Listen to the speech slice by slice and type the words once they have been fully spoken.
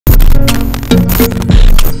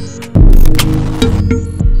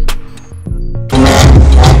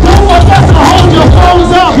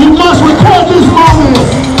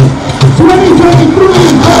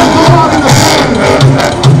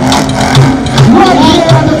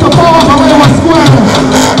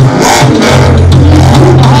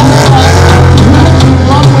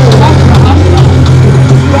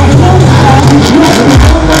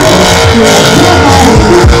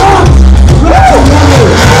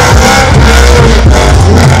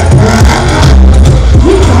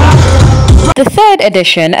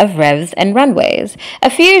edition of Revs and Runways, a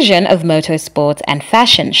fusion of motorsports and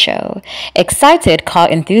fashion show, excited car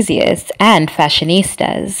enthusiasts and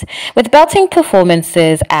fashionistas, with belting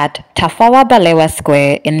performances at Tafawa Belewa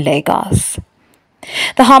Square in Lagos.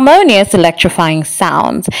 The harmonious, electrifying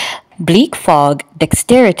sounds, bleak fog,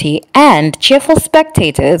 dexterity, and cheerful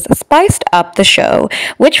spectators spiced up the show,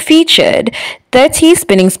 which featured 30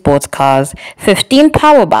 spinning sports cars, 15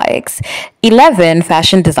 power bikes, 11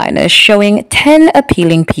 fashion designers showing 10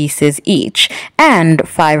 appealing pieces each, and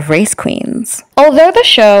 5 race queens. Although the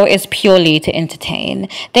show is purely to entertain,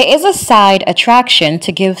 there is a side attraction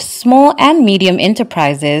to give small and medium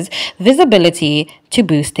enterprises visibility to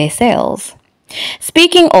boost their sales.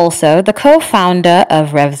 Speaking also, the co-founder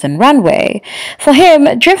of Revs and Runway. For him,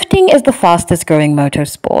 drifting is the fastest growing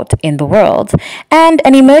motorsport in the world and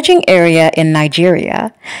an emerging area in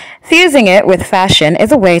Nigeria. Fusing it with fashion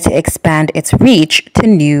is a way to expand its reach to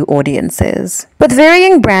new audiences. With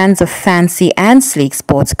varying brands of fancy and sleek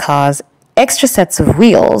sports cars, extra sets of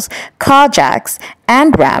wheels, car jacks,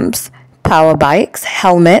 and ramps, power bikes,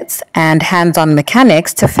 helmets, and hands-on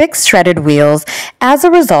mechanics to fix shredded wheels as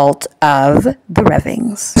a result of the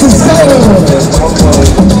revvings.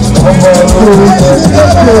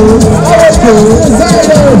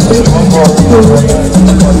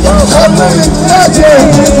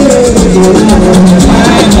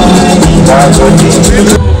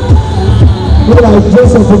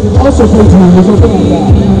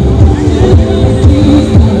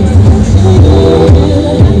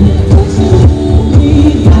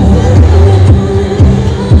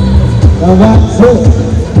 Now that's it.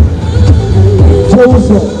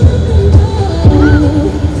 Joseph.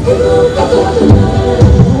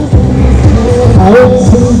 I ain't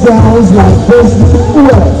seen guys like this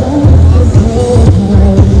before.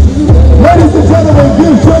 Ladies and gentlemen,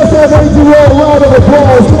 give Joseph a round of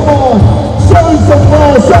applause. Come on. Show him some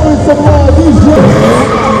love. Show him some love. These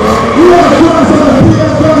Joseph. You are Joseph and BMW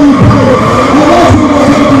pilot.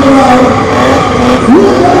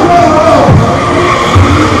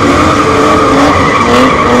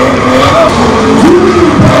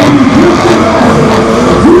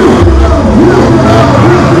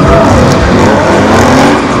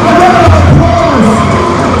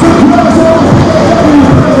 You're watching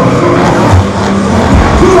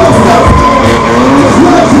what's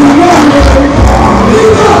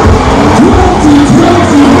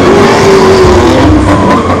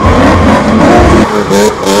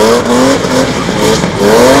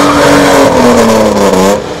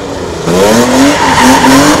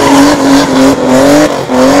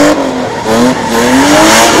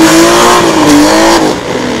happening around.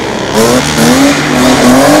 You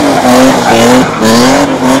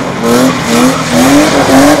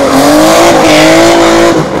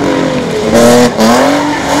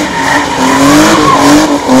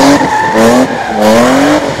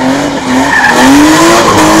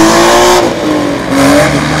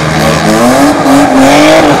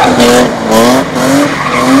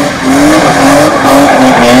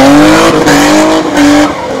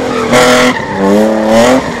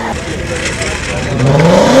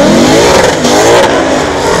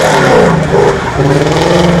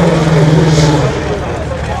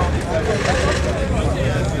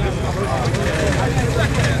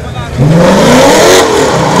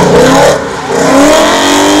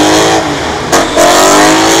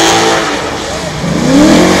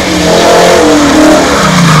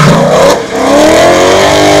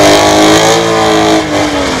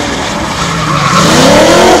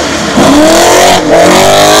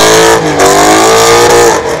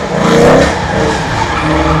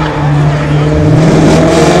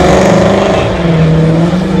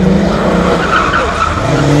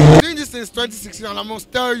Since 2016, and I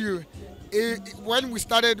must tell you, when we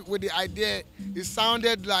started with the idea, it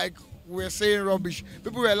sounded like we were saying rubbish.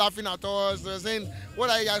 People were laughing at us. They were saying, "What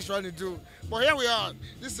are you guys trying to do?" But here we are.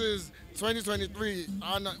 This is 2023,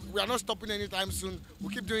 and we are not stopping anytime soon.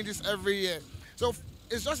 We keep doing this every year. So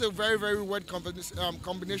it's just a very, very weird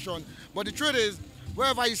combination. But the truth is,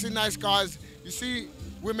 wherever you see nice cars, you see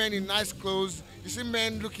women in nice clothes, you see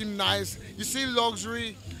men looking nice, you see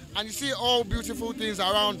luxury, and you see all beautiful things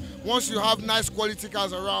around once you have nice quality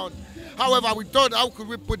cars around. However, we thought, how could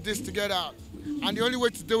we put this together? And the only way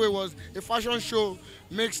to do it was a fashion show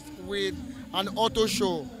mixed with an auto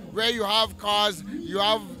show, where you have cars, you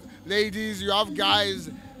have ladies, you have guys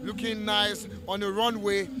looking nice on the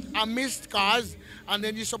runway amidst cars, and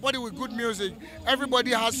then you support it with good music.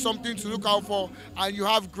 Everybody has something to look out for, and you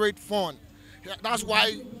have great fun. That's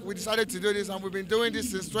why we decided to do this, and we've been doing this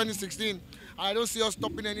since 2016. I don't see us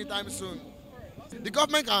stopping anytime soon. The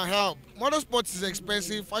government can help. Motorsports is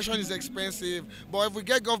expensive, fashion is expensive, but if we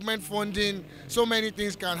get government funding, so many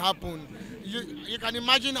things can happen. You can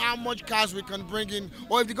imagine how much cars we can bring in,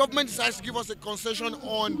 or if the government decides to give us a concession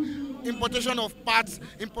on importation of parts,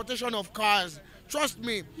 importation of cars. Trust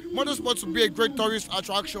me, motorsports will be a great tourist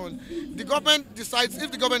attraction. If the government decides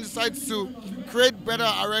to create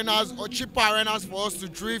better arenas or cheaper arenas for us to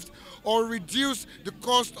drift, or reduce the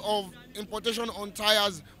cost of importation on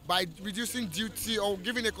tires by reducing duty or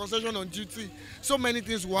giving a concession on duty, so many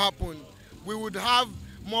things will happen. We would have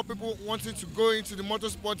more people wanting to go into the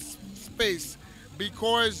motorsports space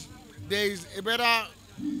because there is a better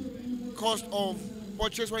cost of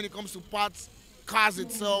purchase when it comes to parts, cars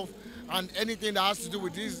itself, and anything that has to do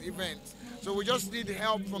with these events. So we just need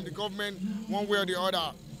help from the government one way or the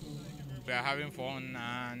other. We're having fun,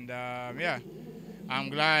 and yeah, I'm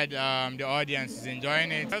glad the audience is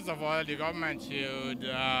enjoying it. First of all, the government should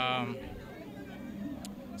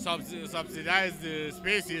subsidize the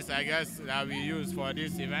spaces, I guess, that we use for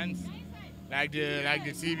these events. Like the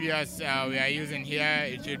CBS we are using here,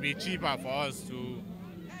 it should be cheaper for us to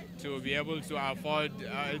be able to afford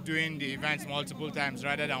doing the events multiple times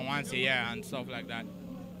rather than once a year and stuff like that.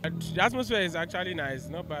 The atmosphere is actually nice,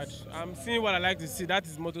 not bad. I'm seeing what I like to see, that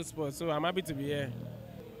is motorsport, so I'm happy to be here.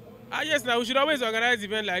 Yes, now we should always organize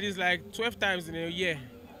events like this, like 12 times in a year,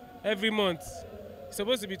 every month. It's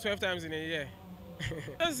supposed to be 12 times in a year.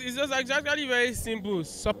 It's just actually very simple.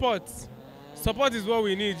 Support. Support is what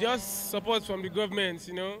we need, just support from the government,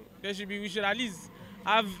 you know. We should at least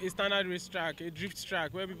have a standard racetrack, a drift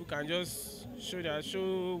track, where people can just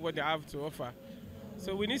show what they have to offer.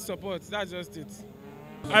 So we need support, that's just it.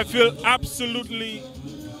 I feel absolutely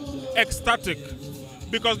ecstatic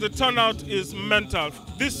because the turnout is mental.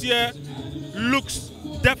 This year looks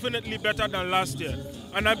definitely better than last year.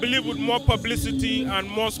 And I believe with more publicity and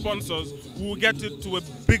more sponsors, we will get it to a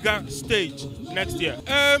bigger stage next year.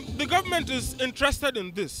 The government is interested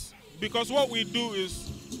in this because what we do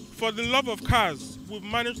is, for the love of cars, we've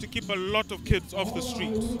managed to keep a lot of kids off the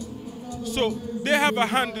streets. So they have a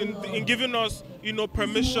hand in giving us,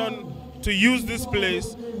 permission to use this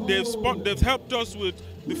place. They've helped us with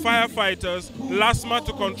the firefighters, LASMA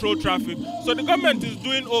to control traffic. So the government is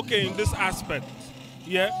doing okay in this aspect,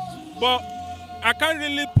 yeah. But I can't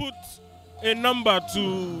really put a number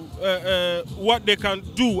to what they can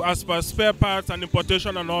do as per spare parts and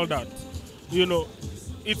importation and all that.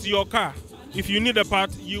 It's your car. If you need a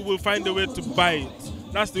part, you will find a way to buy it.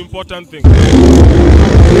 That's the important thing.